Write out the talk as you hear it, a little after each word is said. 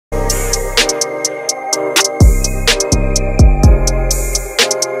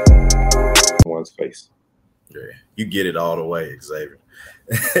You get it all the way, Xavier.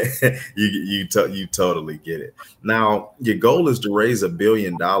 You totally get it. Now, your goal is to raise $1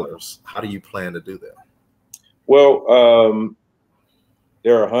 billion. How do you plan to do that? Well,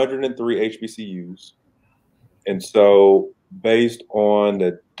 there are 103 HBCUs. And so based on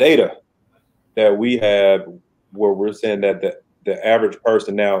the data that we have, where we're saying that the average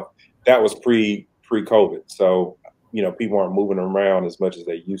person now, that was pre-COVID. So, people aren't moving around as much as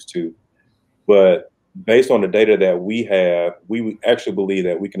they used to. But based on the data that we have, we actually believe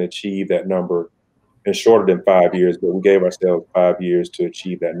that we can achieve that number in shorter than 5 years, but we gave ourselves 5 years to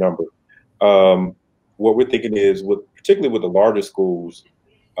achieve that number. What we're thinking is, particularly with the larger schools,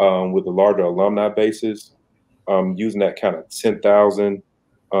 with the larger alumni bases, using that kind of 10,000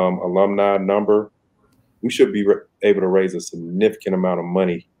 alumni number, we should be able to raise a significant amount of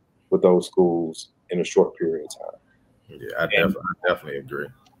money with those schools in a short period of time. Yeah, I definitely agree.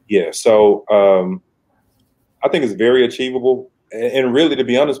 Yeah, so I think it's very achievable. And really, to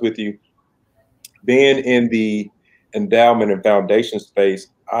be honest with you, being in the endowment and foundation space,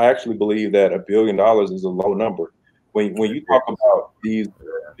 I actually believe that $1 billion is a low number. When you talk about these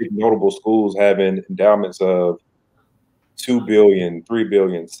big notable schools having endowments of 2 billion, 3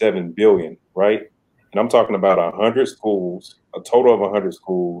 billion, 7 billion, right? And I'm talking about 100 schools, a total of 100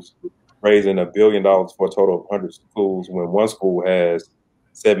 schools, raising $1 billion for a total of 100 schools when one school has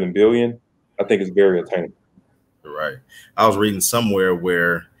 7 billion. I think it's very attainable. Right. I was reading somewhere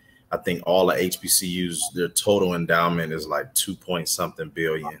where I think all the HBCUs, their total endowment is like 2 point something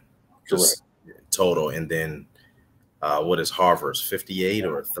billion, just total. And then what is Harvard's 58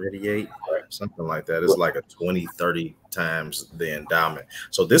 or 38, something like that. It's like a 20, 30 times the endowment.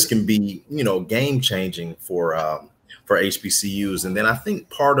 So this can be, game changing for HBCUs. And then I think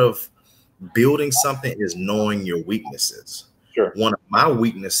part of building something is knowing your weaknesses. Sure. One of my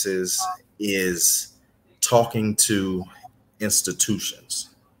weaknesses is talking to institutions.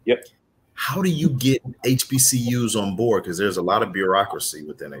 Yep. How do you get HBCUs on board? Because there's a lot of bureaucracy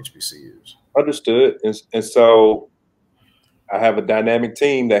within HBCUs. Understood. And so I have a dynamic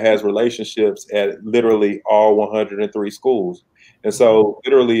team that has relationships at literally all 103 schools. And so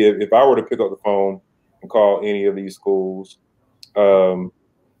literally, if I were to pick up the phone and call any of these schools,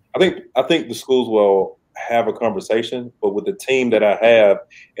 I think the schools will have a conversation, but with the team that I have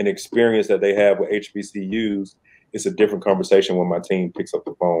and experience that they have with HBCUs, it's a different conversation when my team picks up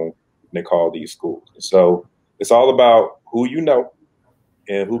the phone and they call these schools. So it's all about who you know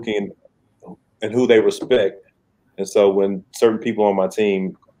and who they respect. And so when certain people on my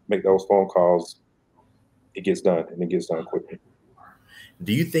team make those phone calls, it gets done, and it gets done quickly.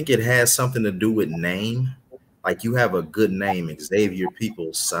 Do you think it has something to do with name? Like, you have a good name, Xavier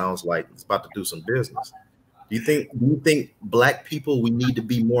Peoples sounds like it's about to do some business. Do you think Black people, we need to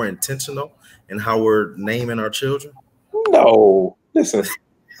be more intentional in how we're naming our children? No, listen.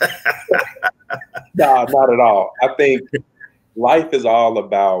 No, not at all. I think life is all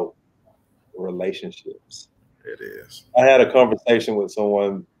about relationships. It is. I had a conversation with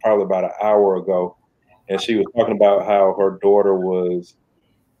someone probably about an hour ago, and she was talking about how her daughter was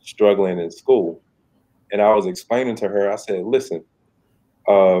struggling in school. And I was explaining to her, I said, listen,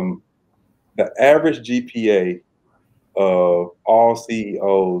 the average GPA of all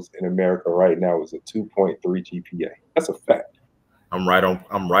CEOs in America right now is a 2.3 GPA. That's a fact. I'm right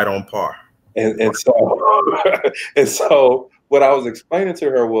on par. And so what I was explaining to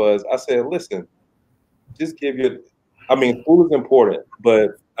her was, I said, listen, just school is important,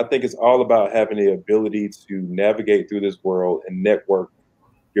 but I think it's all about having the ability to navigate through this world and network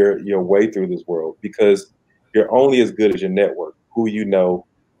your way through this world, because you're only as good as your network, who you know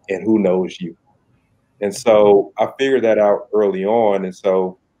and who knows you. And so I figured that out early on. And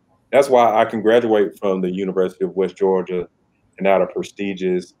so that's why I can graduate from the University of West Georgia and not a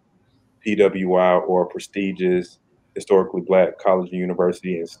prestigious PWI or a prestigious historically Black college or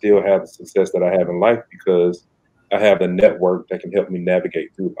university and still have the success that I have in life, because I have a network that can help me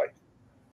navigate through life.